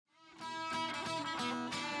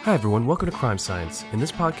Hi everyone, welcome to Crime Science. In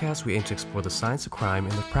this podcast, we aim to explore the science of crime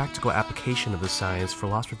and the practical application of the science for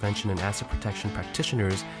loss prevention and asset protection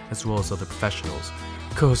practitioners, as well as other professionals.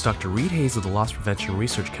 Co-host Dr. Reed Hayes of the Loss Prevention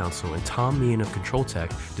Research Council and Tom Meehan of Control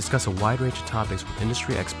Tech discuss a wide range of topics with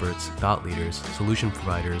industry experts, thought leaders, solution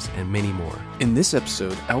providers, and many more. In this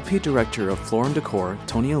episode, LP Director of Floor & Decor,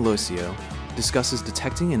 Tony Aloisio, discusses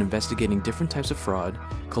detecting and investigating different types of fraud,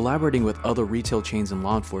 collaborating with other retail chains and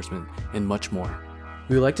law enforcement, and much more.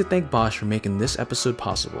 We would like to thank Bosch for making this episode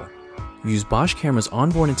possible. We use Bosch Camera's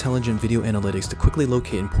onboard intelligent video analytics to quickly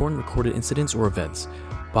locate important recorded incidents or events.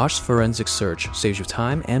 Bosch's forensic search saves you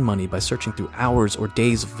time and money by searching through hours or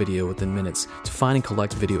days of video within minutes to find and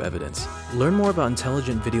collect video evidence. Learn more about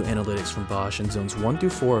intelligent video analytics from Bosch in Zones 1 through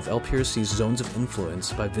 4 of LPRC's Zones of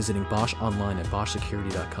Influence by visiting Bosch online at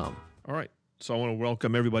boschsecurity.com. All right. So I want to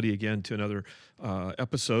welcome everybody again to another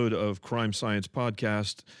episode of Crime Science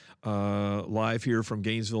Podcast, live here from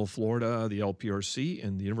Gainesville, Florida, the LPRC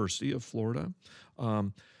and the University of Florida.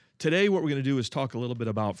 Today, what we're going to do is talk a little bit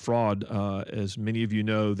about fraud. As many of you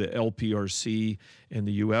know, the LPRC and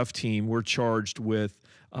the UF team, we're charged with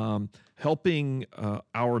helping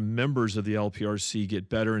our members of the LPRC get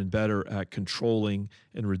better and better at controlling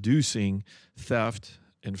and reducing theft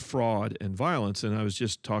and fraud and violence. And I was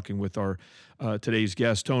just talking with our today's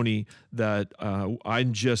guest, Tony, that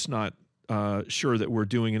I'm just not sure that we're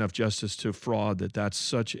doing enough justice to fraud, that's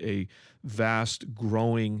such a vast,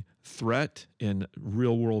 growing threat and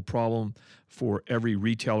real-world problem for every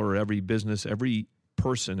retailer, every business, every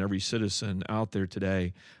person, every citizen out there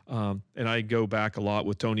today. And I go back a lot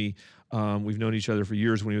with Tony. We've known each other for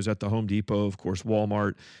years when he was at the Home Depot, of course,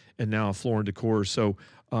 Walmart, and now Floor & Decor. So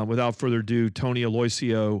without further ado, Tony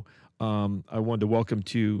Aloisio, I wanted to welcome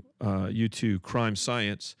you to Crime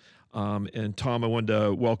Science. And Tom, I wanted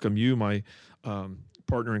to welcome you, my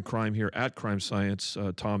partner in crime here at Crime Science,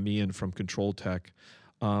 Tom Meehan from Control Tech.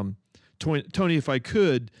 Tony, if I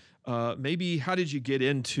could, maybe how did you get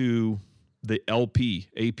into the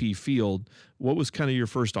AP field? What was kind of your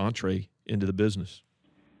first entree into the business?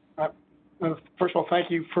 First of all, thank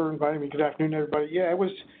you for inviting me. Good afternoon, everybody. Yeah, it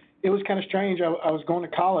was kind of strange. I was going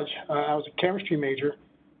to college. I was a chemistry major,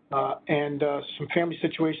 and some family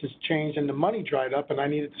situations changed, and the money dried up, and I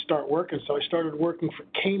needed to start working. So I started working for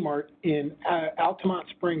Kmart in Altamont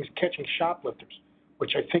Springs, catching shoplifters,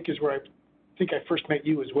 which I think is where I first met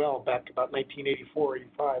you as well, back about 1984,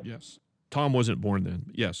 85. Yes. Tom wasn't born then.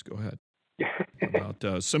 Yes, go ahead.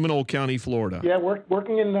 About Seminole County, Florida. Yeah,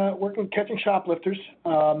 working catching shoplifters,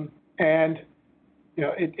 and you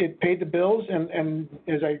know it paid the bills. And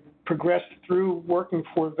as I progressed through working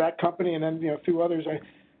for that company, and then through others, I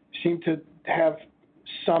seemed to have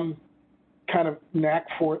some kind of knack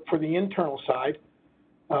for the internal side.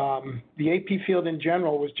 The AP field in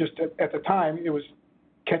general was just at the time it was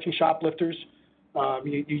catching shoplifters.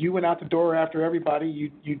 You went out the door after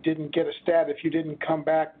everybody. You didn't get a stat if you didn't come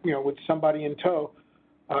back, with somebody in tow.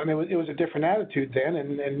 And it was a different attitude then,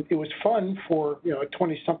 and it was fun for a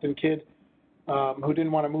 20-something kid who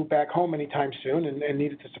didn't want to move back home anytime soon and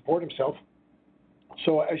needed to support himself.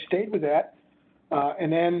 So I stayed with that,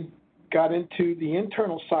 and then got into the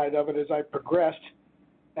internal side of it as I progressed,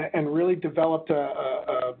 and really developed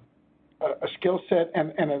a skill set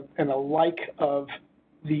and a like of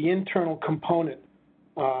the internal component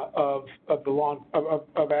of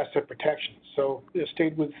asset protection. So I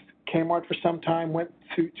stayed with Kmart for some time, went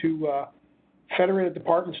to Federated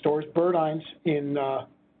Department Stores, Burdines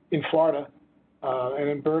in Florida, and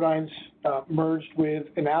then Burdines merged with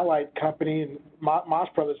an allied company, in Moss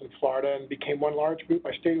Brothers in Florida, and became one large group.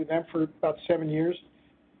 I stayed with them for about 7 years.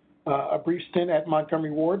 A brief stint at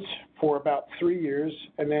Montgomery Ward's for about 3 years,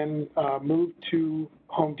 and then moved to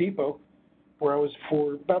Home Depot, where I was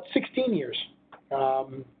for about 16 years.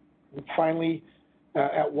 Finally,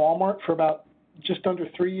 at Walmart for about just under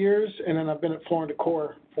 3 years, and then I've been at Floor &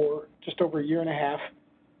 Decor for just over a year and a half.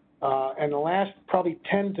 And the last probably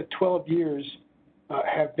 10 to 12 years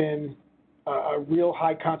have been a real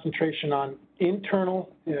high concentration on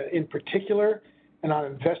internal in particular, and on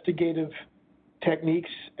investigative techniques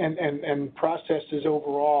and processes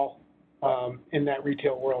overall in that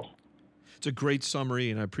retail world. It's a great summary,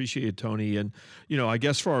 and I appreciate it, Tony. And, I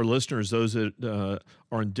guess for our listeners, those that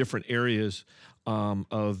are in different areas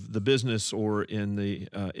of the business or in the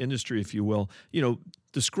industry, if you will,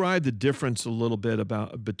 describe the difference a little bit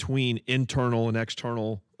between internal and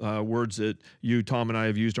external words that you, Tom, and I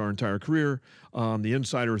have used our entire career, the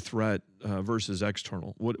insider threat versus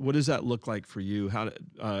external. What does that look like for you?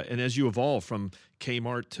 And as you evolve from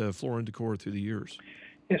Kmart to Floor & Decor through the years?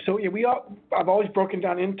 Yeah, so I've always broken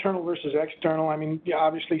down internal versus external. I mean,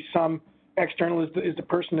 obviously some external is the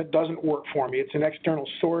person that doesn't work for me. It's an external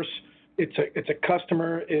source. It's a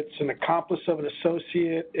customer. It's an accomplice of an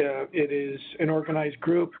associate. It is an organized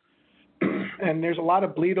group. And there's a lot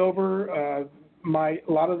of bleed over. A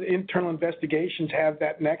lot of the internal investigations have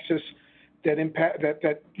that nexus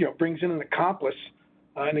that brings in an accomplice.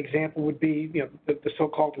 An example would be the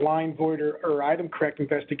so-called line void or item correct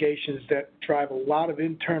investigations that drive a lot of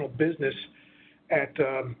internal business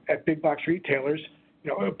at big box retailers.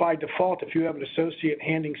 By default, if you have an associate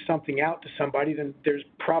handing something out to somebody, then there's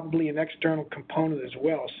probably an external component as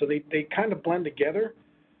well. So they kind of blend together.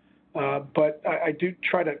 But I do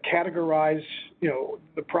try to categorize,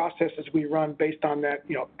 the processes we run based on that,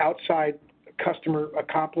 outside customer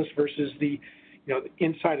accomplice versus the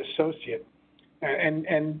inside associate.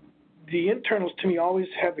 And the internals to me always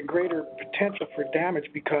have the greater potential for damage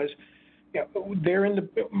because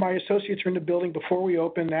my associates are in the building before we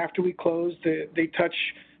open, after we close.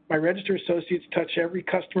 My register associates touch every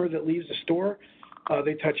customer that leaves the store.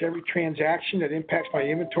 They touch every transaction that impacts my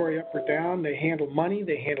inventory up or down. They handle money.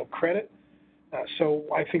 They handle credit. So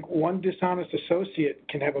I think one dishonest associate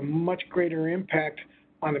can have a much greater impact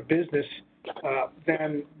on the business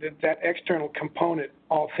than that external component,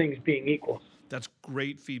 all things being equal. That's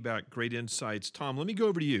great feedback, great insights. Tom, let me go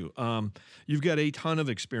over to you. You've got a ton of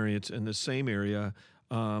experience in the same area,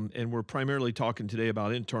 and we're primarily talking today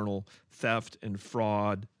about internal theft and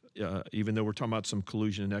fraud, even though we're talking about some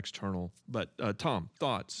collusion and external. But Tom,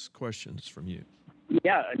 thoughts, questions from you?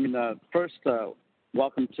 Yeah, first,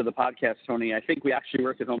 welcome to the podcast, Tony. I think we actually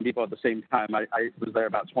worked at Home Depot at the same time. I was there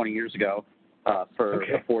about 20 years ago for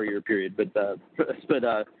a 4-year period, but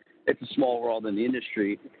it's a small world in the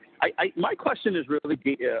industry. My question is really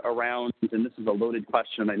around, and this is a loaded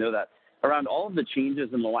question, I know that, around all of the changes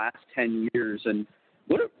in the last 10 years. And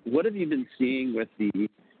what have you been seeing with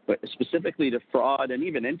specifically to fraud and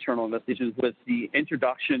even internal investigations with the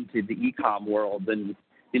introduction to the e-com world and,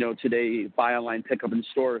 today buy online, pick up in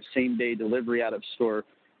store, same day delivery out of store?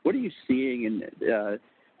 What are you seeing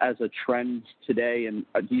as a trend today? And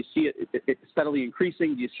do you see it steadily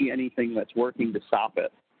increasing? Do you see anything that's working to stop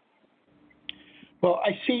it? Well,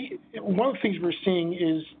 I see one of the things we're seeing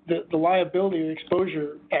is the liability or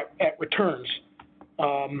exposure at returns.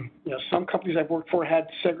 Some companies I've worked for had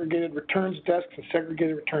segregated returns desks and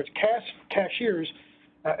segregated returns cashiers,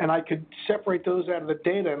 and I could separate those out of the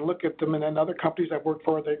data and look at them. And then other companies I've worked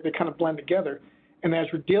for, they kind of blend together. And as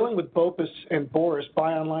we're dealing with BOPUS and BORIS,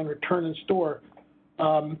 buy online, return in store,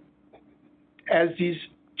 as these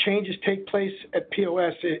changes take place at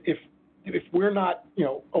POS, if we're not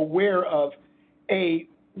aware of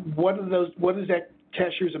what is that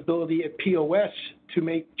cashier's ability at POS to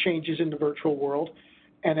make changes in the virtual world,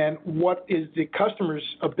 and then what is the customer's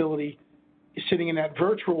ability sitting in that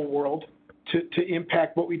virtual world to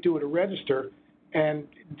impact what we do at a register, and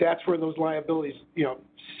that's where those liabilities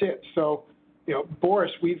sit. So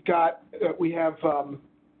Boris, we have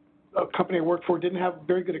a company I worked for didn't have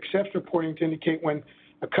very good exception reporting to indicate when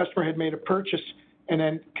a customer had made a purchase and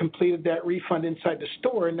then completed that refund inside the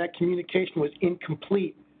store, and that communication was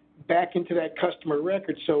incomplete back into that customer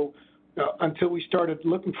record. So until we started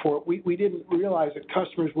looking for it, we didn't realize that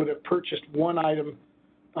customers would have purchased one item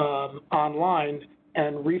online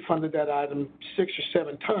and refunded that item 6 or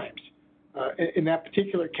 7 times. In that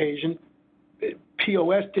particular occasion,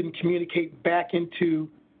 POS didn't communicate back into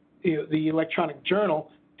the electronic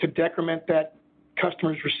journal to decrement that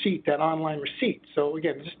customer's receipt, that online receipt. So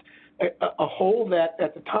again, just a hole that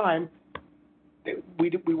at the time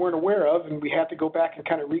we weren't aware of, and we had to go back and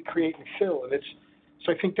kind of recreate and fill. And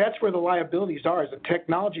so I think that's where the liabilities are. As the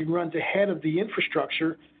technology runs ahead of the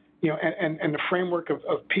infrastructure, and the framework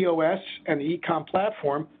of POS and the e-com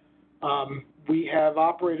platform, we have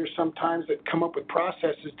operators sometimes that come up with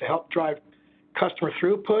processes to help drive customer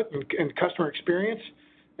throughput and customer experience,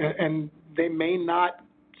 and they may not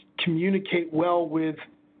communicate well with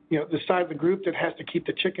the side of the group that has to keep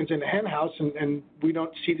the chickens in the hen house, and we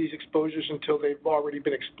don't see these exposures until they've already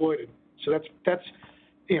been exploited. So that's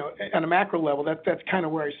on a macro level, that's kind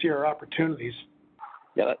of where I see our opportunities.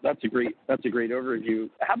 Yeah, that's a great overview.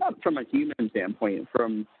 How about from a human standpoint,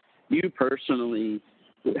 from you personally,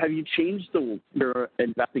 have you changed your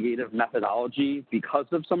investigative methodology because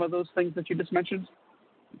of some of those things that you just mentioned?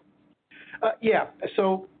 Yeah.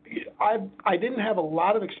 So I didn't have a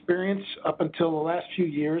lot of experience up until the last few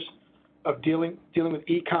years of dealing with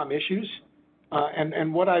e-com issues,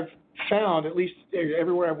 and what I've found, at least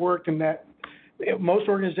everywhere I've worked, in that most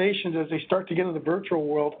organizations, as they start to get into the virtual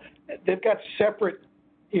world, they've got separate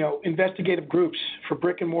investigative groups for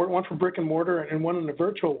brick and mortar, one for brick and mortar and one in the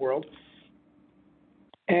virtual world.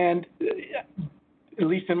 And at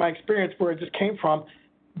least in my experience where it just came from,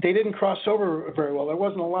 they didn't cross over very well. There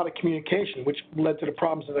wasn't a lot of communication, which led to the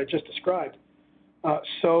problems that I just described.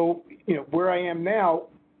 So, where I am now,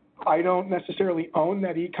 I don't necessarily own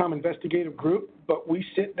that e-com investigative group, but we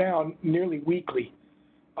sit down nearly weekly,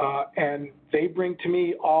 and they bring to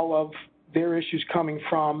me all of their issues coming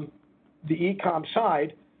from the e-com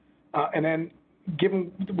side, and then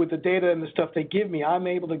given with the data and the stuff they give me, I'm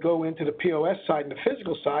able to go into the POS side and the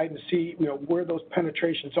physical side and see where those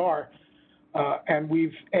penetrations are. And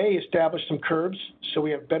we've established some curbs, so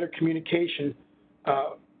we have better communication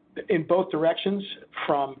in both directions,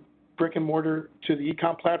 from brick and mortar to the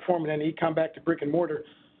e-com platform, and then e-com back to brick and mortar,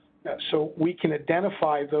 so we can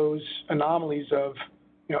identify those anomalies of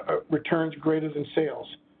returns greater than sales,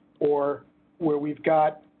 or where we've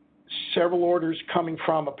got several orders coming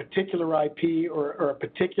from a particular IP or a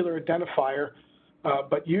particular identifier,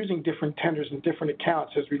 but using different tenders and different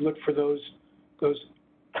accounts as we look for those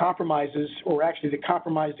compromises, or actually the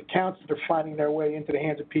compromised accounts that are finding their way into the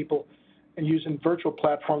hands of people and using virtual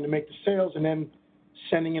platform to make the sales, and then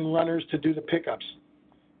sending in runners to do the pickups.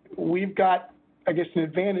 We've got, I guess, an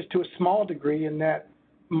advantage to a small degree in that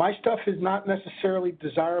my stuff is not necessarily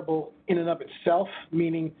desirable in and of itself,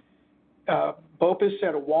 meaning BOPUS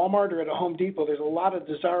at a Walmart or at a Home Depot, there's a lot of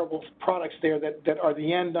desirable products there that are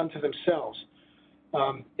the end unto themselves.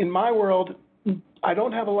 In my world, I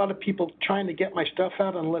don't have a lot of people trying to get my stuff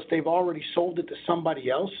out unless they've already sold it to somebody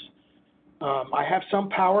else. I have some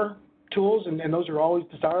power tools, and those are always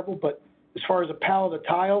desirable, but as far as a pallet of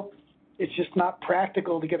tile, it's just not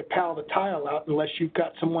practical to get a pallet of tile out unless you've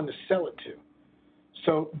got someone to sell it to.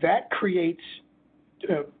 So that creates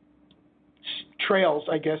trails,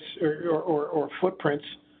 I guess, or footprints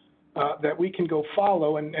that we can go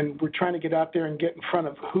follow, and we're trying to get out there and get in front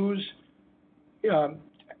of who's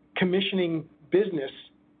commissioning business,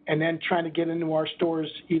 and then trying to get into our stores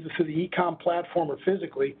either through the e-com platform or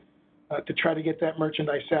physically to try to get that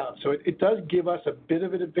merchandise out. So it does give us a bit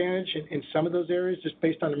of an advantage in some of those areas just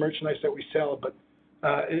based on the merchandise that we sell. But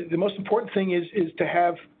the most important thing is to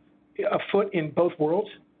have a foot in both worlds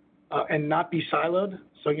and not be siloed.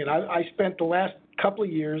 So again, I spent the last couple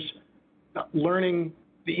of years learning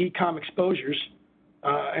the e-com exposures,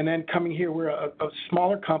 and then coming here. We're a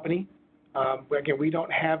smaller company. Again, we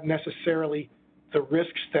don't have necessarily the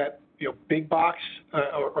risks that big box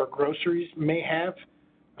or groceries may have.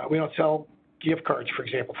 We don't sell gift cards, for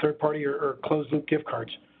example, third-party or closed-loop gift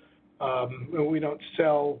cards. We don't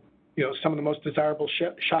sell, some of the most desirable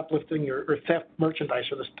shoplifting or theft merchandise,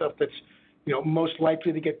 or the stuff that's, most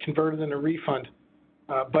likely to get converted in a refund.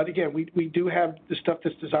 But again, we do have the stuff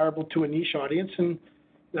that's desirable to a niche audience, and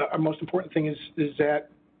our most important thing is that,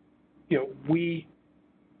 we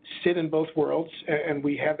sit in both worlds, and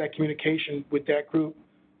we have that communication with that group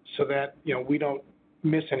so that, we don't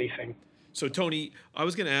miss anything. So, Tony, I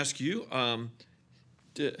was going to ask you,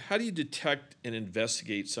 how do you detect and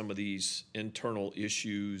investigate some of these internal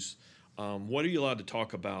issues? What are you allowed to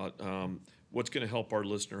talk about? What's going to help our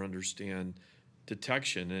listener understand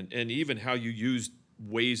detection, and even how you use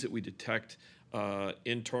ways that we detect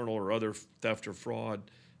internal or other theft or fraud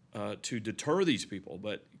to deter these people?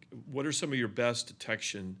 But what are some of your best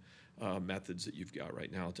detection methods that you've got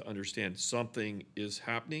right now to understand something is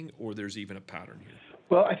happening or there's even a pattern here?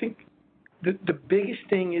 Well, I think the biggest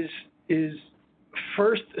thing is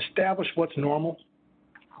first establish what's normal.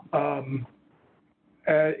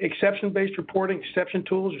 Exception-based reporting, exception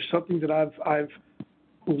tools are something that I've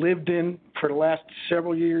lived in for the last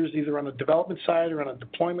several years, either on the development side or on a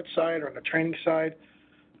deployment side or on the training side.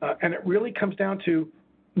 And it really comes down to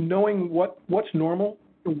knowing what's normal,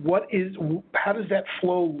 how does that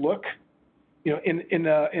flow look? In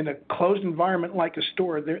a closed environment like a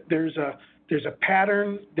store, there's a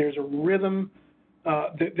pattern, there's a rhythm,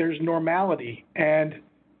 there's normality, and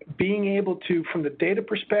being able to, from the data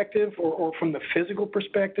perspective or from the physical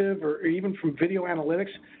perspective or even from video analytics,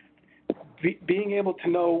 being able to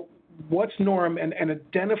know what's norm and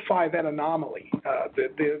identify that anomaly.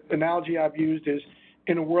 The analogy I've used is,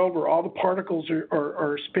 in a world where all the particles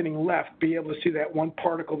are spinning left, be able to see that one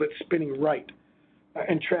particle that's spinning right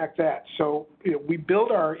and track that. So we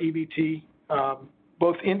build our EBT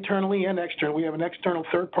both internally and externally. We have an external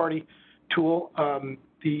third-party tool,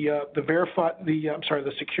 the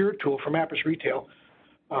Secure tool from Appriss Retail,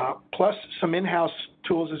 plus some in-house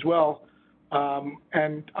tools as well.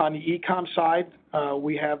 And on the e-com side,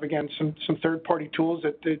 we have, again, some third-party tools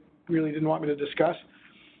that they really didn't want me to discuss.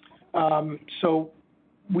 So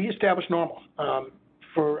we establish normal.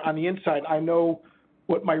 On the inside, I know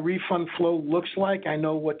what my refund flow looks like. I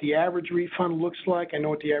know what the average refund looks like. I know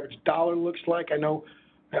what the average dollar looks like. I know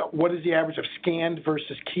What is the average of scanned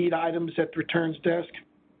versus keyed items at the returns desk?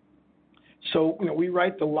 So, we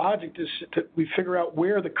write the logic we figure out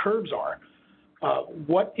where the curbs are.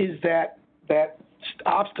 What is that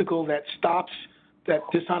obstacle that stops that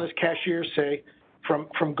dishonest cashier, say,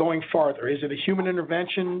 from going farther? Is it a human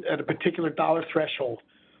intervention at a particular dollar threshold?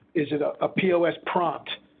 Is it a POS prompt?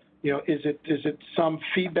 Is it some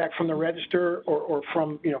feedback from the register or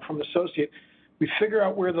from the associate? We figure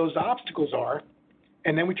out where those obstacles are,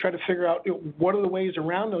 and then we try to figure out what are the ways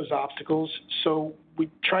around those obstacles. So we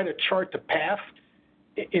try to chart the path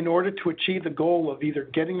in order to achieve the goal of either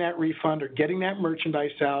getting that refund or getting that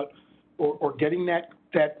merchandise out or getting that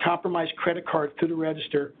compromised credit card through the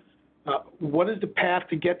register. What is the path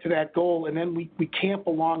to get to that goal? And then we camp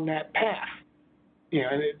along that path.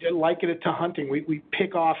 And liken it to hunting. We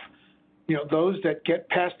pick off, those that get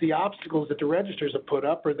past the obstacles that the registers have put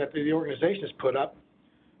up or that the organization has put up,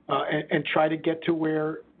 and try to get to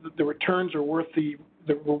where the returns are worth the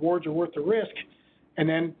rewards are worth the risk, and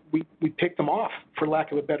then we pick them off, for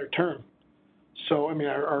lack of a better term. So,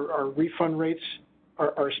 our refund rates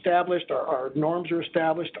are established, our norms are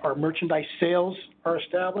established, our merchandise sales are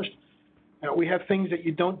established. We have things that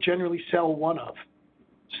you don't generally sell one of.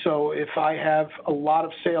 So if I have a lot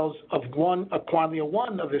of sales of a quantity of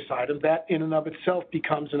one of this item, that in and of itself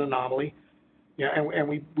becomes an anomaly. And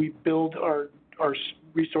we build our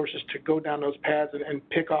resources to go down those paths and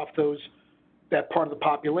pick off that part of the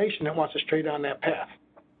population that wants to stray down that path.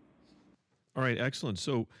 All right, excellent.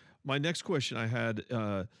 So my next question I had,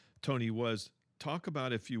 Tony, was talk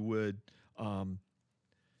about, if you would,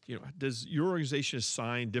 does your organization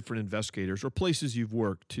assign different investigators or places you've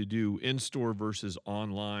worked to do in-store versus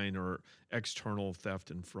online or external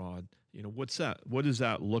theft and fraud? What's that? What does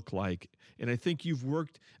that look like? And I think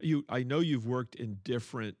I know you've worked in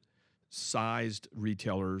different sized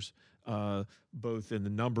retailers, both in the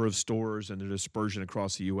number of stores and the dispersion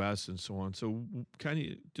across the U.S. and so on. So kind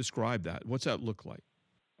of describe that. What's that look like?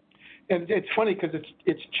 And it's funny because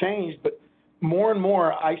it's changed, but more and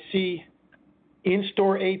more I see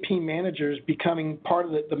in-store AP managers becoming part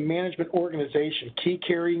of the management organization, key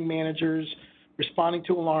carrying managers, responding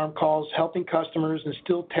to alarm calls, helping customers, and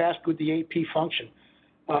still tasked with the AP function.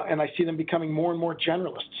 And I see them becoming more and more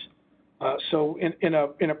generalists. So in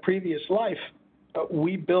a previous life,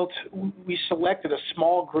 we selected a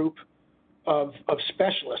small group of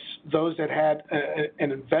specialists, those that had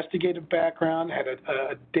an investigative background, had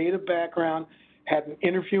a data background, had an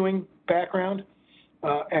interviewing background,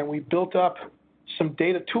 and we built up some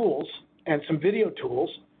data tools and some video tools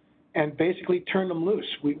and basically turned them loose.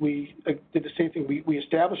 We did the same thing. We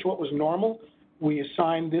established what was normal. We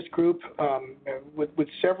assigned this group with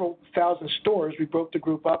several thousand stores. We broke the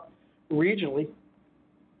group up regionally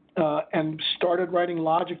and started writing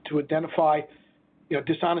logic to identify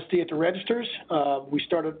dishonesty at the registers. We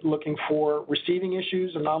started looking for receiving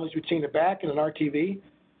issues, anomalies we'd seen in the back, and an RTV.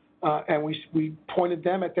 And we pointed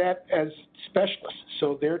them at that as specialists.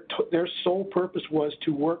 So their sole purpose was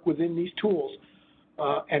to work within these tools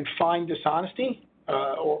and find dishonesty,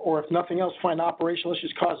 or if nothing else, find operational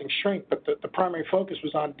issues causing shrink. But the primary focus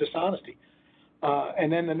was on dishonesty.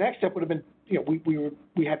 And then the next step would have been,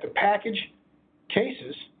 we had to package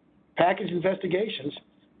cases, package investigations,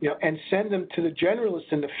 and send them to the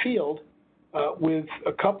generalists in the field with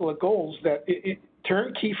a couple of goals that it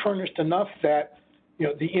turnkey furnished enough that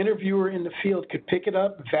the interviewer in the field could pick it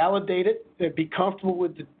up, validate it, be comfortable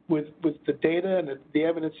with the data and the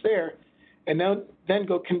evidence there, and then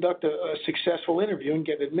go conduct a successful interview and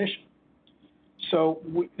get admission. So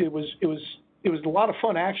it was a lot of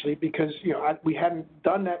fun, actually, because we hadn't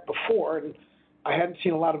done that before, and I hadn't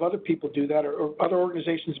seen a lot of other people do that, or other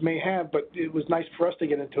organizations may have, but it was nice for us to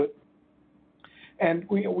get into it. And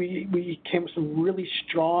we came with some really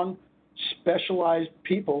strong, specialized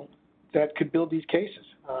people that could build these cases.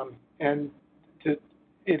 And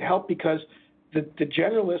it helped because the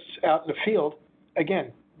generalists out in the field,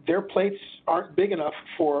 again, their plates aren't big enough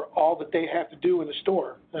for all that they have to do in the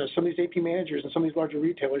store. Some of these AP managers and some of these larger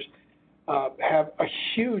retailers have a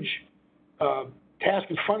huge task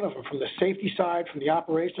in front of them, from the safety side, from the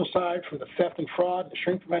operational side, from the theft and fraud, the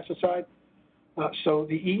shrink prevention side. So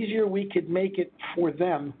the easier we could make it for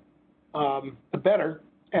them, the better.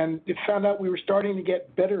 And it found out we were starting to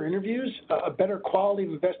get better interviews, a better quality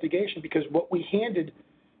of investigation, because what we handed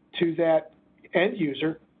to that end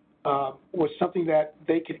user was something that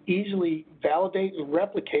they could easily validate and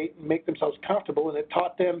replicate and make themselves comfortable. And it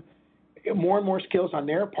taught them more and more skills on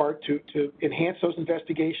their part to enhance those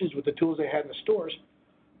investigations with the tools they had in the stores.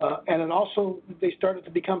 And it also, they started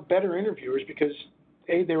to become better interviewers because,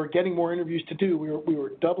 A, they were getting more interviews to do. We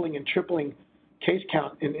were doubling and tripling case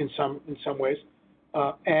count in some ways,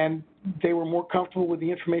 and they were more comfortable with the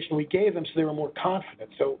information we gave them, so they were more confident.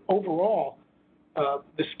 So overall,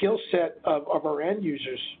 the skill set of our end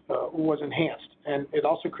users was enhanced, and it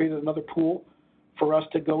also created another pool for us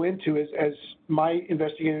to go into. As my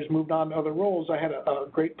investigators moved on to other roles, I had a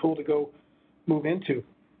great pool to go move into.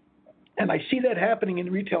 And I see that happening in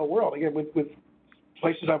the retail world, again, with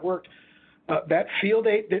places I've worked. That field,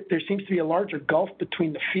 there seems to be a larger gulf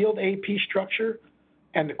between the field AP structure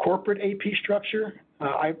and the corporate AP structure.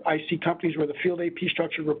 I see companies where the field AP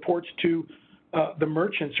structure reports to the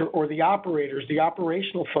merchants or the operators, the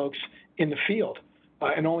operational folks in the field,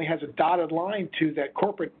 and only has a dotted line to that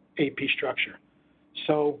corporate AP structure.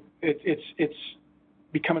 So it's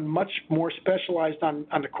becoming much more specialized on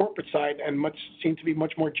the corporate side and seems to be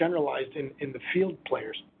much more generalized in the field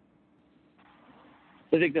players.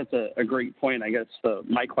 I think that's a great point. I guess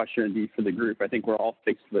my question would be for the group. I think we're all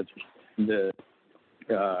fixed with the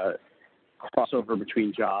crossover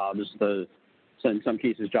between jobs, so in some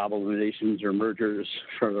cases job eliminations or mergers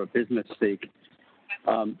for a business sake.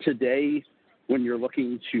 Today, when you're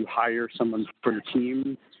looking to hire someone for your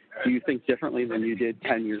team, do you think differently than you did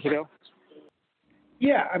 10 years ago?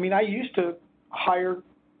 Yeah, I mean, I used to hire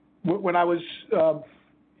when I was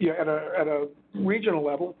at a regional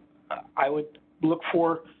level. I would look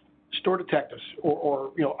for store detectives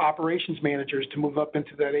or operations managers to move up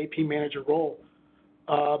into that AP manager role.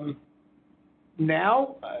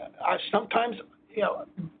 Now, I sometimes,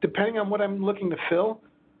 depending on what I'm looking to fill,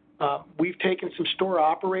 we've taken some store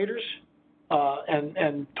operators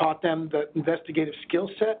and taught them the investigative skill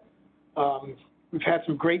set. We've had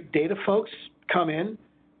some great data folks come in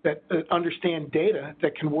that understand data,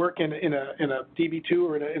 that can work in a DB2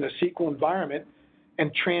 or in a SQL environment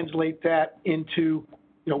and translate that into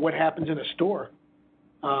what happens in a store.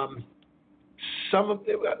 I've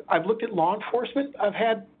looked at law enforcement. I've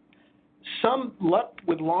had some luck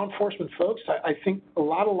with law enforcement folks. I think a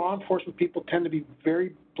lot of law enforcement people tend to be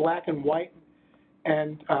very black and white,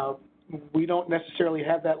 and we don't necessarily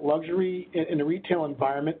have that luxury in the retail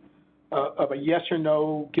environment of a yes or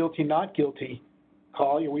no, guilty, not guilty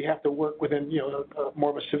call. We have to work within more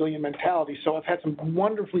of a civilian mentality. So I've had some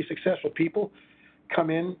wonderfully successful people come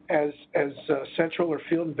in as central or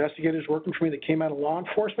field investigators working for me that came out of law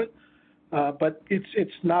enforcement, but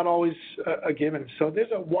it's not always a given. So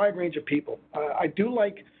there's a wide range of people. I do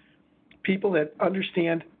like people that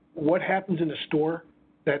understand what happens in a store,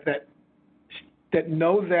 that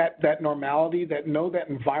know that normality, that know that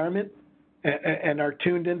environment, and are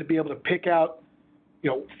tuned in to be able to pick out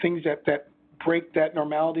things that break that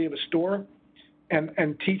normality of a store,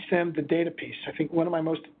 and teach them the data piece. I think one of my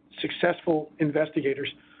most successful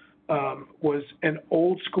investigators was an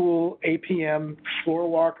old school APM floor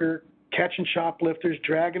walker, catching shoplifters,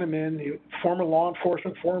 dragging them in, former law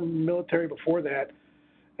enforcement, former military before that.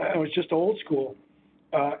 It was just old school,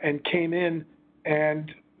 and came in,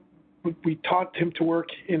 and we taught him to work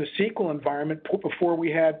in a SQL environment before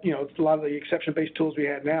we had a lot of the exception-based tools we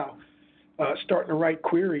had now, starting to write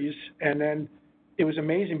queries. And then it was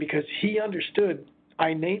amazing because he understood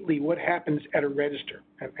innately what happens at a register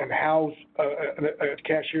and how a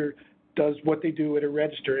cashier does what they do at a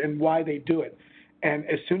register and why they do it. And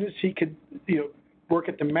as soon as he could, work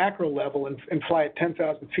at the macro level and fly at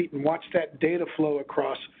 10,000 feet and watch that data flow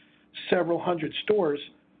across several hundred stores,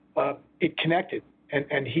 it connected.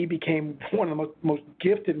 And he became one of the most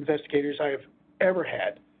gifted investigators I have ever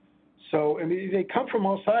had. So, I mean, they come from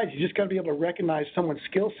all sides. You just got to be able to recognize someone's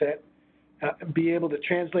skill set, be able to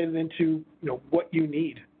translate it into what you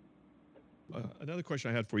need. Another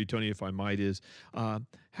question I had for you, Tony, if I might, is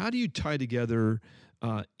how do you tie together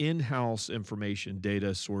in-house information,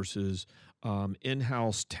 data sources,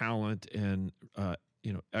 in-house talent, and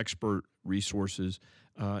expert resources,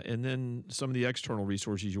 and then some of the external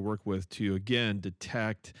resources you work with to, again,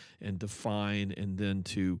 detect and define and then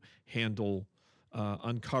to handle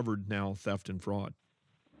uncovered now theft and fraud?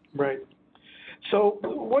 Right. So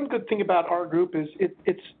one good thing about our group is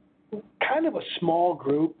it's kind of a small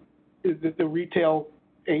group, the retail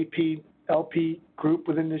AP, LP group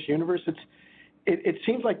within this universe. It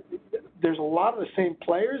seems like there's a lot of the same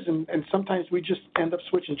players, and sometimes we just end up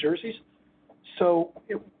switching jerseys. So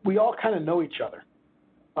we all kind of know each other.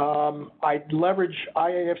 I leverage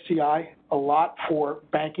IAFCI a lot for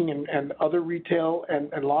banking and other retail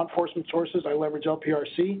and law enforcement sources. I leverage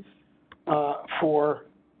LPRC for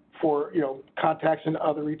contacts in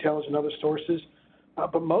other retailers and other sources.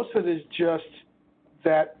 But most of it is just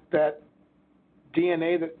that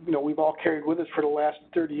DNA that we've all carried with us for the last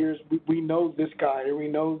 30 years. We know this guy, or we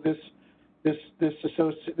know this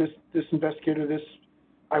associate, this investigator, this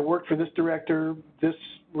I worked for this director, this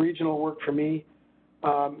regional worked for me.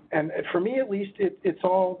 And for me, at least, it's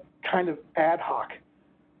all kind of ad hoc,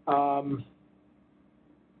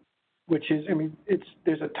 which is, I mean,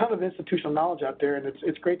 there's a ton of institutional knowledge out there, and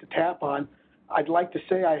it's great to tap on. I'd like to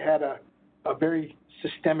say I had a very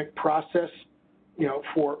systemic process,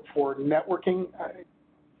 for networking.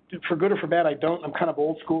 For good or for bad, I don't. I'm kind of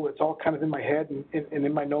old school. It's all kind of in my head and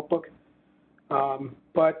in my notebook.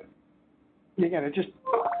 But again, I just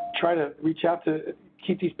try to reach out to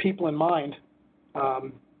keep these people in mind.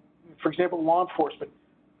 For example, law enforcement.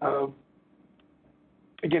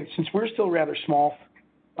 Again, since we're still rather small,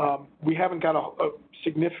 we haven't got a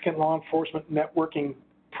significant law enforcement networking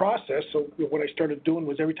process. So what I started doing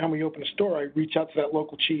was every time we open a store, I reach out to that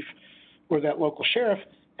local chief or that local sheriff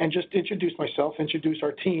and just introduce myself, introduce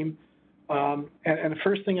our team. And the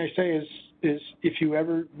first thing I say is if you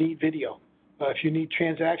ever need video, if you need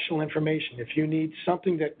transactional information, if you need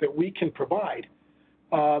something that we can provide,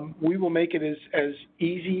 we will make it as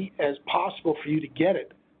easy as possible for you to get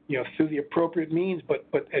it, through the appropriate means, but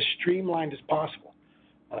as streamlined as possible.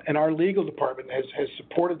 And our legal department has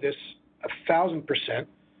supported this 1,000%.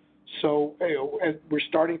 So we're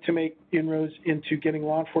starting to make inroads into getting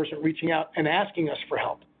law enforcement reaching out and asking us for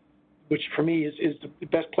help, which for me is the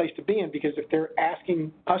best place to be in, because if they're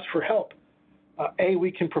asking us for help, A, we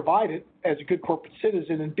can provide it as a good corporate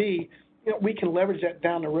citizen, and B, we can leverage that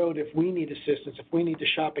down the road if we need assistance, if we need to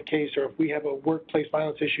shop a case, or if we have a workplace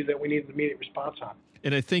violence issue that we need an immediate response on.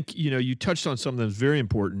 And I think, you touched on something that's very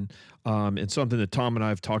important, and something that Tom and I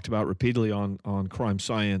have talked about repeatedly on Crime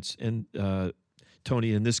Science. And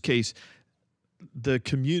Tony, in this case, the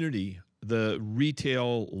community, the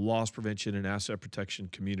retail loss prevention and asset protection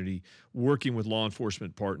community, working with law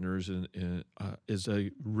enforcement partners is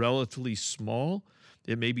a relatively small,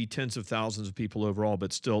 it may be tens of thousands of people overall,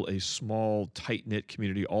 but still a small, tight-knit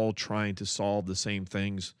community, all trying to solve the same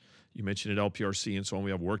things. You mentioned at LPRC and so on,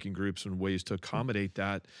 we have working groups and ways to accommodate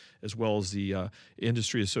that, as well as the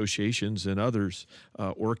industry associations and others,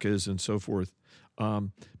 ORCAs and so forth.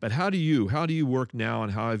 But how do you work now,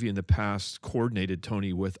 and how have you in the past coordinated,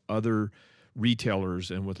 Tony, with other retailers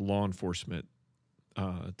and with law enforcement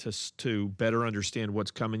to better understand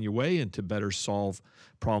what's coming your way and to better solve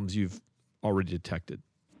problems you've already detected?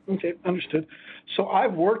 Okay, understood. So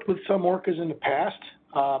I've worked with some ORCAs in the past.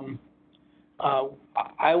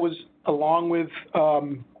 I was, along with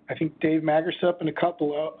I think Dave Magersup and a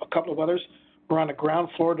couple of others, were on the ground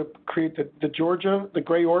floor to create the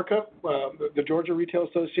Gray Orca, the Georgia Retail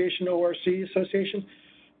Association, ORC Association.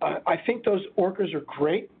 I think those ORCAs are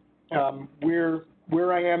great.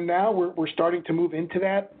 Where I am now, we're starting to move into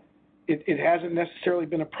that. It hasn't necessarily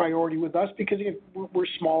been a priority with us because we're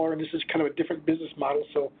smaller and this is kind of a different business model,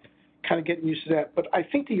 so kind of getting used to that. But I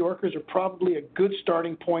think the ORCAs are probably a good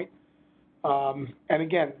starting point. And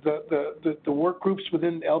again, the work groups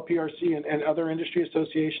within LPRC and other industry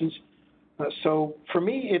associations. So for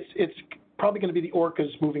me, it's probably going to be the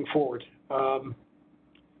ORCAs moving forward.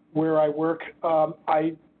 Where I work,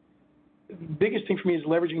 the biggest thing for me is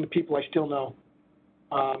leveraging the people I still know.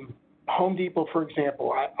 Home Depot, for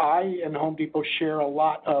example, I and Home Depot share a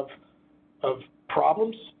lot of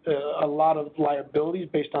problems, a lot of liabilities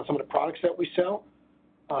based on some of the products that we sell.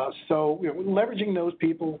 So leveraging those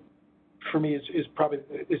people for me is probably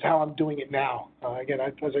how I'm doing it now. Again,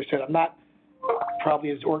 as I said, I'm not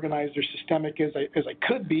probably as organized or systemic as I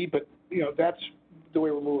could be, but that's the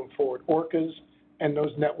way we're moving forward. ORCAs and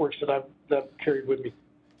those networks that I've carried with me.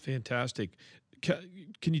 Fantastic.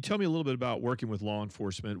 Can you tell me a little bit about working with law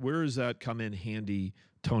enforcement? Where does that come in handy,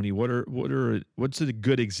 Tony? What's a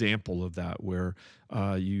good example of that, where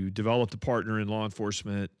you developed a partner in law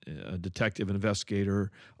enforcement, a detective, an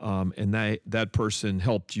investigator, and that person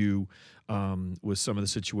helped you with some of the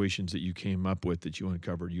situations that you came up with, that you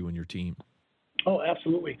uncovered, you and your team? Oh,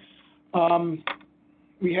 absolutely.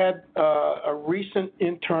 We had a recent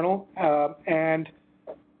internal, and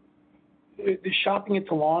the shopping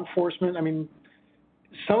into law enforcement, I mean,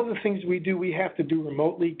 some of the things we do, we have to do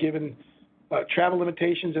remotely given travel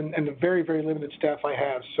limitations and the very, very limited staff I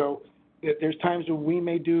have. So there's times when we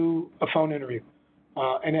may do a phone interview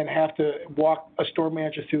and then have to walk a store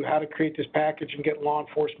manager through how to create this package and get law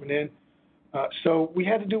enforcement in. So we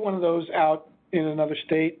had to do one of those out in another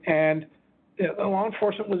state, and the law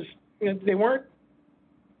enforcement was, they weren't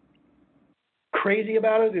crazy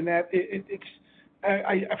about it in that it's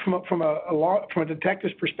from a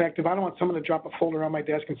detective's perspective, I don't want someone to drop a folder on my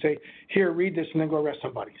desk and say, "Here, read this," and then go arrest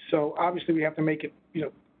somebody. So obviously, we have to make it,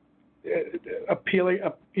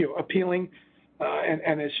 appealing,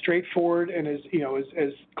 and as straightforward and as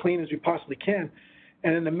clean as we possibly can.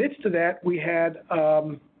 And in the midst of that, we had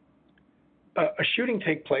a shooting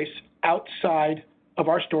take place outside of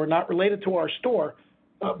our store, not related to our store,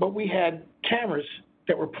 but we had cameras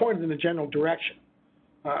that were pointed in the general direction.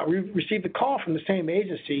 We received a call from the same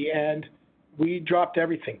agency, and we dropped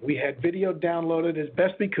everything. We had video downloaded as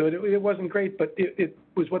best we could. It wasn't great, but it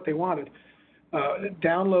was what they wanted.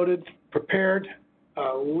 Downloaded, prepared,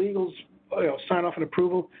 legals, sign off and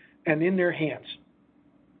approval, and in their hands.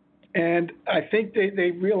 And I think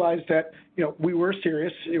they realized that, we were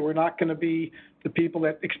serious. We're not going to be the people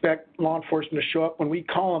that expect law enforcement to show up when we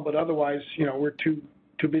call them, but otherwise, we're too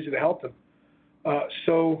busy to help them.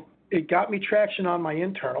 So it got me traction on my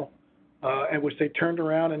internal, and which they turned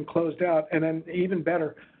around and closed out. And then even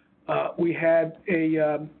better, we had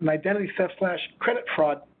an identity theft / credit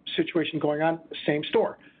fraud situation going on, same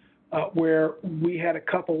store, where we had a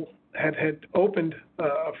couple had opened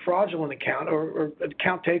a fraudulent account or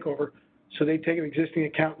account takeover. So they'd taken an existing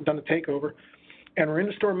account and done a takeover. And we're in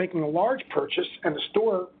the store making a large purchase, and the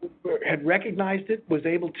store had recognized it, was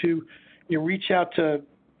able to reach out to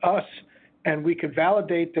us, and we could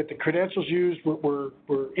validate that the credentials used were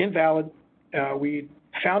invalid. We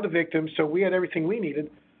found a victim, so we had everything we needed.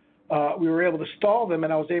 We were able to stall them,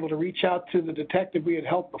 and I was able to reach out to the detective we had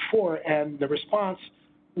helped before, and the response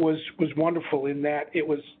was wonderful in that it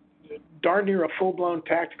was darn near a full-blown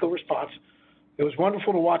tactical response. It was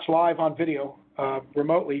wonderful to watch live on video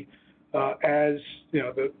remotely as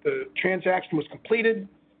the transaction was completed,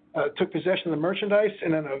 took possession of the merchandise,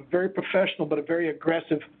 and then a very professional but a very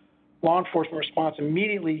aggressive law enforcement response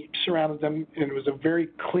immediately surrounded them, and it was a very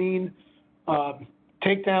clean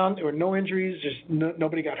takedown. There were no injuries,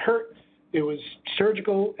 nobody got hurt. It was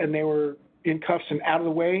surgical, and they were in cuffs and out of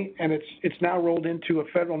the way, and it's now rolled into a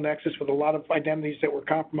federal nexus with a lot of identities that were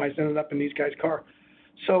compromised ended up in these guys' car.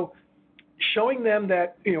 So showing them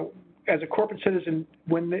that, as a corporate citizen,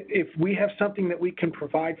 if we have something that we can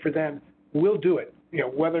provide for them, we'll do it,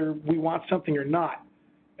 whether we want something or not,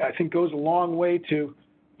 I think goes a long way to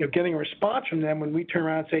getting a response from them when we turn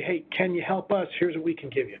around and say, hey, can you help us? Here's what we can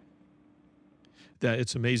give you. That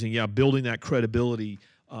it's amazing. Yeah, building that credibility.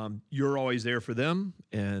 You're always there for them,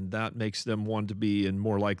 and that makes them want to be and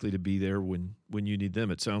more likely to be there when you need them,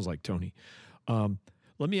 it sounds like, Tony.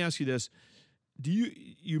 Let me ask you this. Do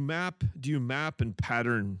you map and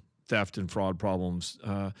pattern theft and fraud problems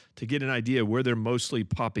to get an idea where they're mostly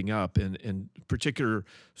popping up in particular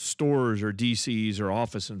stores or DCs or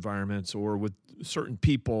office environments or with certain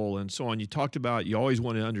people and so on? You talked about you always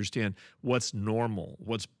want to understand what's normal,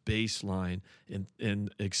 what's baseline, and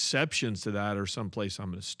exceptions to that are someplace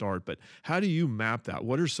I'm going to start. But how do you map that?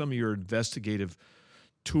 What are some of your investigative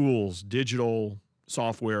tools, digital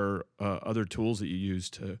software, other tools that you use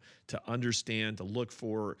to understand, to look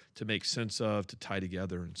for, to make sense of, to tie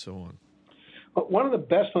together, and so on? Well, one of the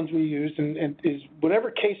best ones we used and is whatever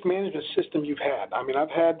case management system you've had. I mean, I've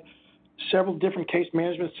had several different case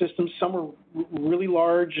management systems. Some were really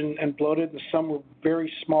large and bloated, and some were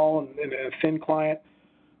very small and a thin client.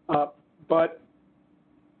 But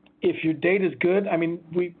if your data is good, I mean,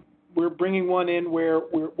 we're bringing one in where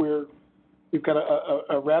we've got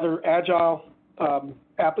a rather agile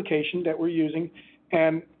application that we're using,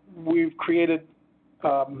 and we've created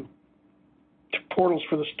portals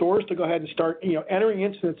for the stores to go ahead and start, entering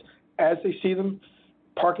incidents as they see them,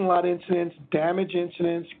 parking lot incidents, damage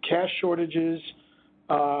incidents, cash shortages,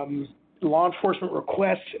 law enforcement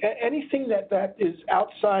requests, anything that is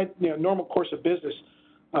outside, normal course of business.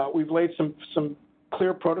 We've laid some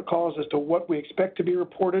clear protocols as to what we expect to be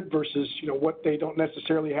reported versus, what they don't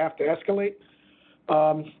necessarily have to escalate.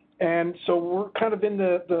 And so we're kind of in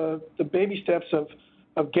the baby steps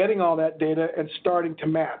of getting all that data and starting to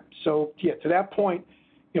map. So, to that point,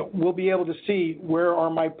 we'll be able to see where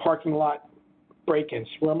are my parking lot break-ins,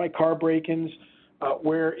 where are my car break-ins,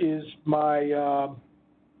 where is my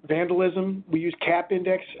vandalism. We use CAP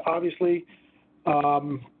index, obviously.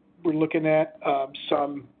 We're looking at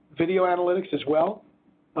some video analytics as well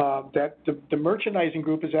that the merchandising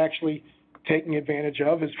group is actually taking advantage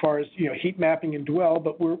of as far as heat mapping and dwell,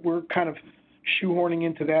 but we're kind of shoehorning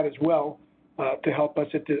into that as well to help us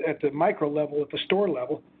at the micro level, at the store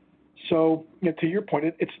level. So to your point,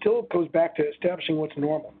 it still goes back to establishing what's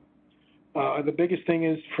normal. The biggest thing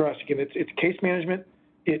is for us, again, it's case management.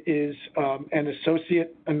 It is an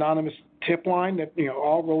associate anonymous tip line that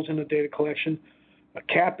all rolls into data collection. A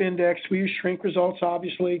CAP index. We use shrink results,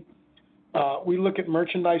 obviously. We look at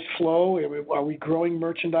merchandise flow. Are we growing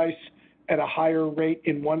merchandise at a higher rate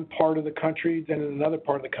in one part of the country than in another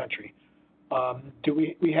part of the country? Do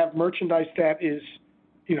we have merchandise that is,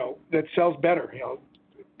 that sells better?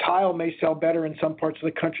 Tile may sell better in some parts of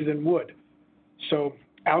the country than wood. So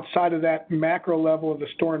outside of that macro level of the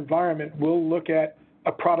store environment, we'll look at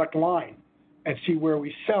a product line and see where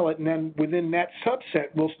we sell it. And then within that subset,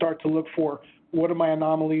 we'll start to look for what are my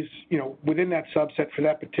anomalies, within that subset for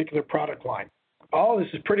that particular product line. All of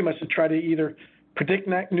this is pretty much to try to either predict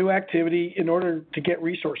new activity in order to get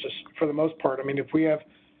resources for the most part. I mean, if we have,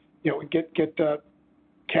 get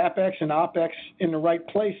CapEx and OpEx in the right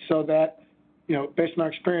place so that, based on our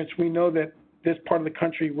experience, we know that this part of the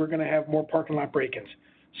country, we're going to have more parking lot break-ins.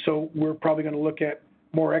 So we're probably going to look at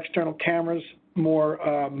more external cameras, more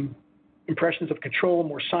impressions of control,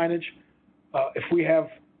 more signage. If we have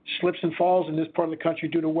slips and falls in this part of the country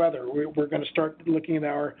due to weather, we're going to start looking at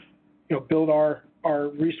our, build our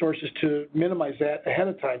resources to minimize that ahead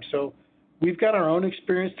of time. So we've got our own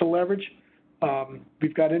experience to leverage.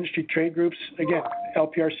 We've got industry trade groups, again,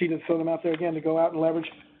 LPRC to throw them out there again, to go out and leverage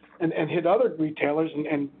and hit other retailers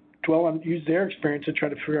and use their experience to try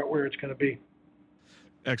to figure out where it's going to be.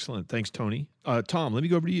 Excellent. Thanks, Tony. Tom, let me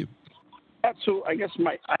go over to you. So I guess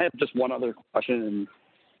I have just one other question.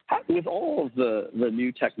 With all of the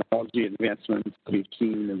new technology advancements we've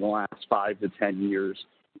seen in the last 5 to 10 years,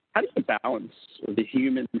 how do you balance the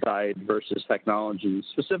human side versus technology,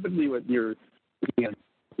 specifically when you're looking at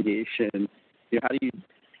investigation? How do you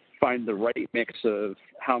find the right mix of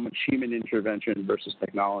how much human intervention versus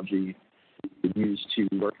technology is used to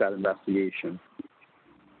work that investigation?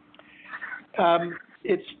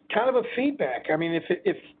 It's kind of a feedback. I mean,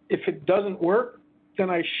 if it doesn't work, then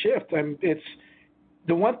I shift. It's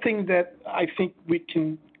the one thing that I think we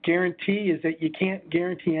can guarantee is that you can't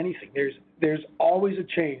guarantee anything. There's always a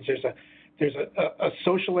change. There's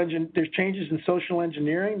changes in social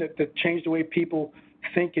engineering that change the way people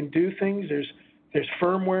think and do things. There's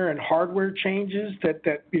firmware and hardware changes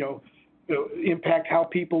that impact how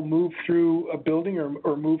people move through a building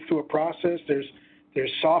or move through a process.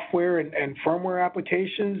 There's software and firmware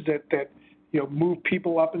applications that move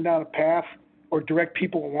people up and down a path or direct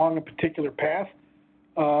people along a particular path.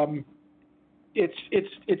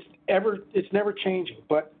 It's never changing.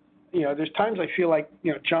 But there's times I feel like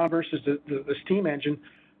John versus the steam engine.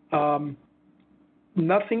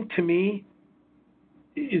 Nothing to me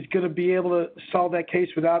is going to be able to solve that case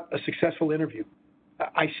without a successful interview.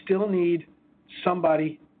 I still need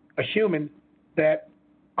somebody, a human, that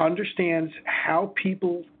understands how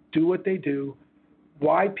people do what they do,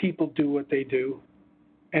 why people do what they do,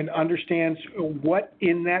 and understands what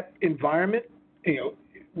in that environment,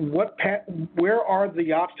 where are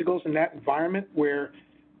the obstacles in that environment where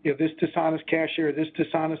this dishonest cashier, this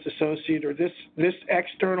dishonest associate, or this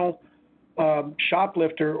external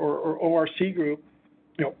shoplifter or ORC group,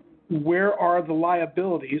 where are the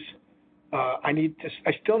liabilities? I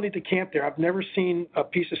still need to camp there. I've never seen a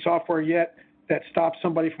piece of software yet that stopped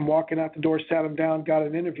somebody from walking out the door, sat them down, got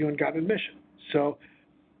an interview, and got admission. So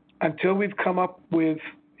until we've come up with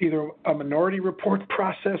either a minority report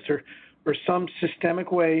process or some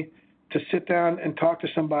systemic way to sit down and talk to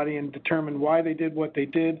somebody and determine why they did what they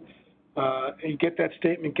did, and get that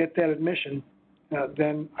statement, get that admission,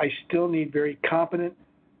 then I still need very competent,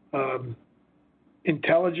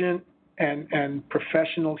 intelligent, and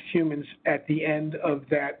professional humans at the end of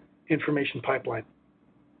that information pipeline.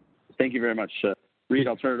 Thank you very much. Reed,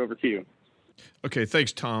 I'll turn it over to you. Okay,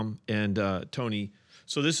 thanks, Tom and Tony.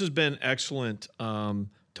 So this has been excellent,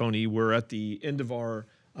 Tony. We're at the end of our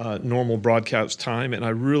normal broadcast time, and I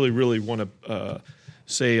really, really want to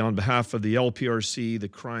say on behalf of the LPRC, the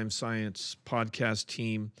Crime Science podcast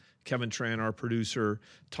team, Kevin Tran, our producer,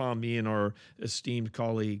 Tom Meehan, our esteemed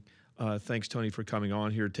colleague, thanks, Tony, for coming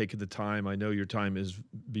on here, taking the time. I know your time is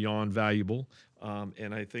beyond valuable,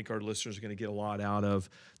 and I think our listeners are going to get a lot out of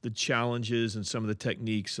the challenges and some of the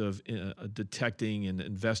techniques of detecting and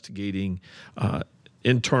investigating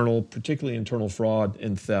particularly internal fraud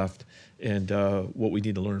and theft, and what we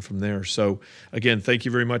need to learn from there. So, again, thank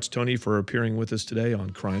you very much, Tony, for appearing with us today on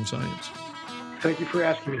Crime Science. Thank you for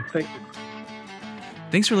asking me. Thank you.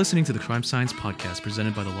 Thanks for listening to the Crime Science Podcast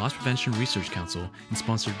presented by the Loss Prevention Research Council and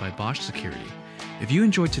sponsored by Bosch Security. If you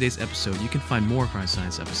enjoyed today's episode, you can find more Crime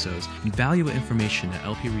Science episodes and valuable information at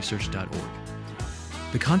lpresearch.org.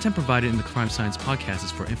 The content provided in the Crime Science Podcast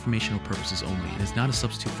is for informational purposes only and is not a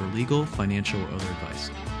substitute for legal, financial, or other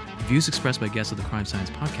advice. The views expressed by guests of the Crime Science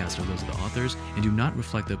Podcast are those of the authors and do not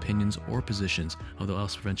reflect the opinions or positions of the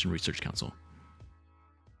Loss Prevention Research Council.